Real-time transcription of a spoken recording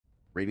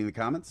Rating the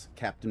comments,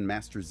 Captain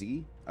Master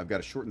Z. I've got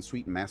a short and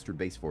sweet mastered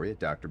base for you,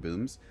 Dr.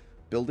 Booms.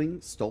 Building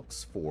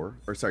Stulckz4,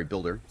 or sorry,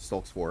 builder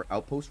Stulckz4,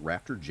 Outpost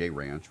Rafter J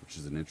Ranch, which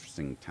is an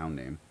interesting town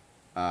name.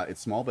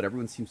 It's small, but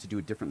everyone seems to do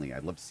it differently.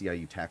 I'd love to see how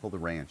you tackle the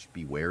ranch.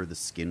 Beware the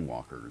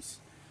skinwalkers.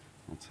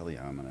 I'll tell you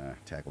how I'm going to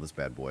tackle this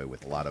bad boy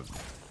with a lot of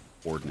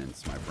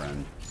ordnance, my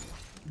friend.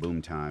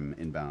 Boom time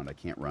inbound. I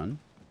can't run.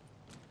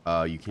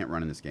 You can't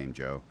run in this game,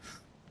 Joe.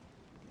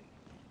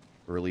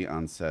 Early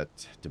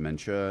onset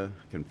dementia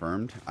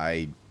confirmed.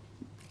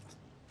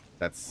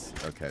 That's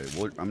okay.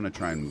 Well, I'm gonna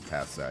try and move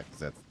past that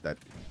because that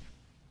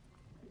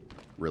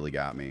really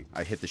got me.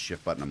 I hit the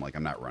shift button. I'm like,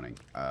 I'm not running.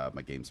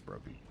 My game's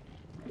broken.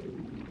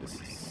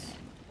 This is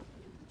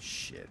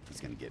shit.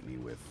 He's gonna get me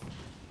with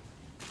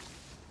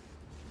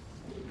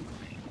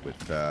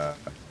the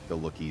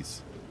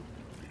lookies.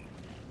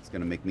 It's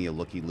gonna make me a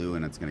looky-loo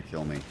and it's gonna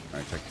kill me. All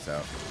right, check this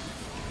out.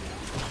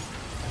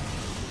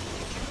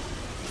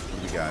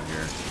 What do we got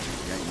here?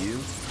 We got you.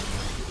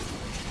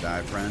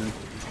 Die, friend.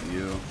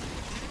 You.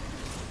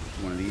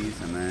 One of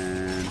these, and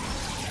then...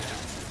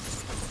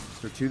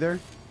 Is there two there?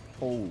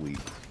 Holy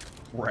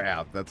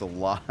crap, that's a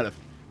lot of...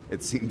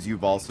 It seems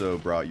you've also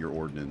brought your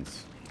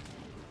ordnance.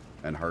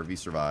 And Harvey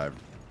survived.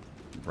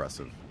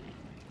 Impressive.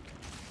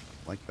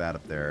 Like that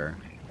up there.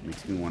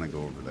 Makes me want to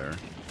go over there.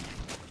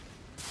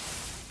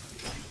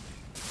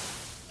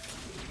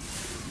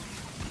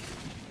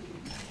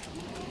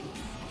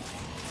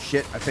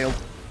 Shit, I failed.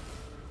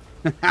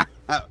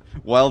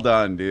 Well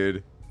done,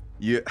 dude.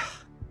 You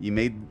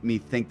made me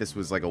think this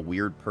was like a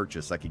weird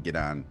purchase I could get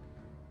on.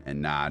 And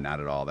nah,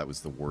 not at all. That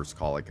was the worst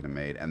call I could have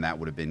made. And that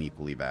would have been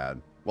equally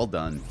bad. Well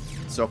done.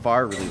 So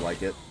far, really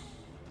like it.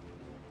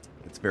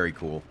 It's very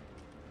cool.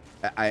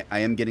 I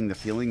am getting the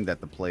feeling that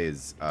the play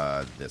is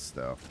this,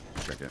 though.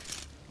 Check it.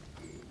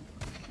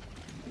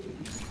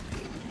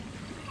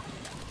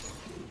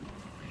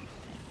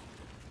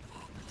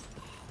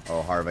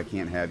 Oh, Harv, I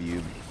can't have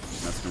you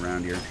messing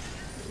around here.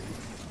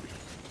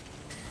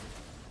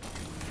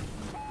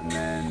 And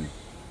then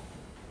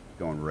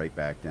going right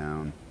back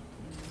down.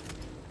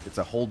 It's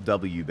a whole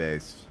W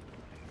base,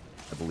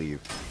 I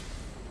believe.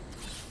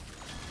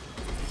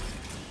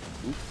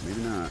 Oop,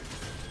 maybe not.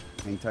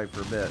 Hang tight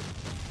for a bit.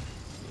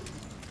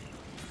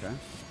 Okay.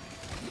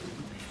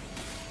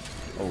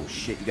 Oh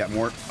shit, you got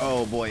more?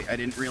 Oh boy, I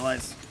didn't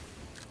realize.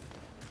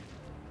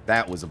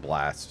 That was a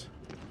blast.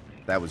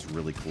 That was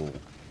really cool.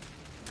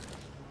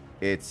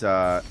 It's,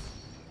 I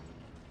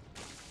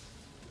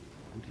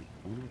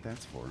wonder what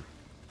that's for.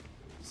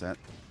 Is that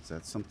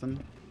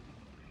something?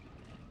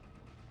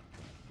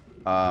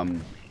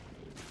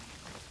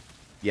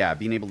 Yeah,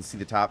 being able to see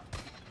the top.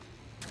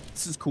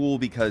 This is cool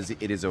because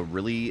it is a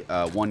really,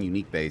 one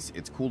unique base.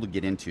 It's cool to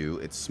get into.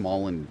 It's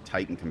small and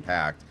tight and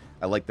compact.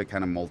 I like the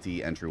kind of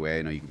multi-entryway.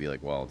 I know you could be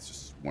like, well, it's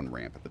just one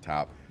ramp at the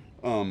top.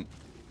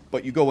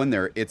 But you go in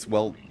there, it's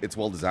well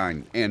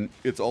designed. And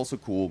it's also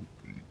cool,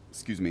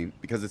 excuse me,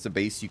 because it's a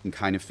base you can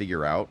kind of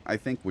figure out, I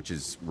think, which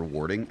is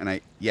rewarding. And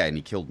and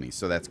he killed me,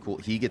 so that's cool.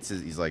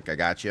 He's like, I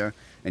got you.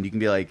 And you can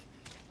be like,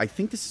 I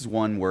think this is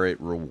one where it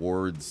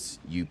rewards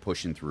you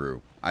pushing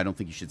through. I don't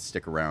think you should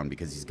stick around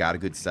because he's got a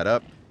good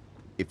setup.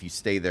 If you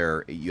stay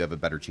there, you have a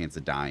better chance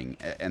of dying.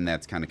 And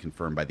that's kind of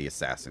confirmed by the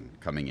assassin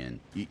coming in.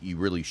 You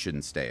really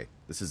shouldn't stay.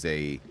 This is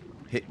a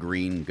hit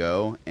green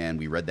go, and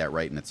we read that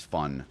right, and it's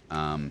fun.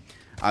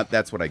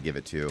 That's what I give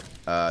it to.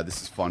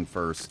 This is fun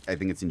first. I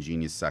think it's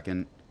ingenious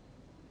second.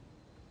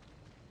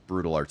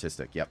 Brutal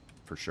artistic. Yep,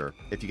 for sure.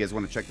 If you guys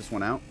want to check this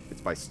one out,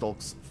 it's by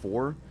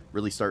Stulckz4.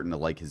 Really starting to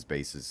like his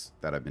bases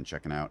that I've been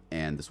checking out.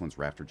 And this one's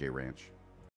Rafter J Ranch.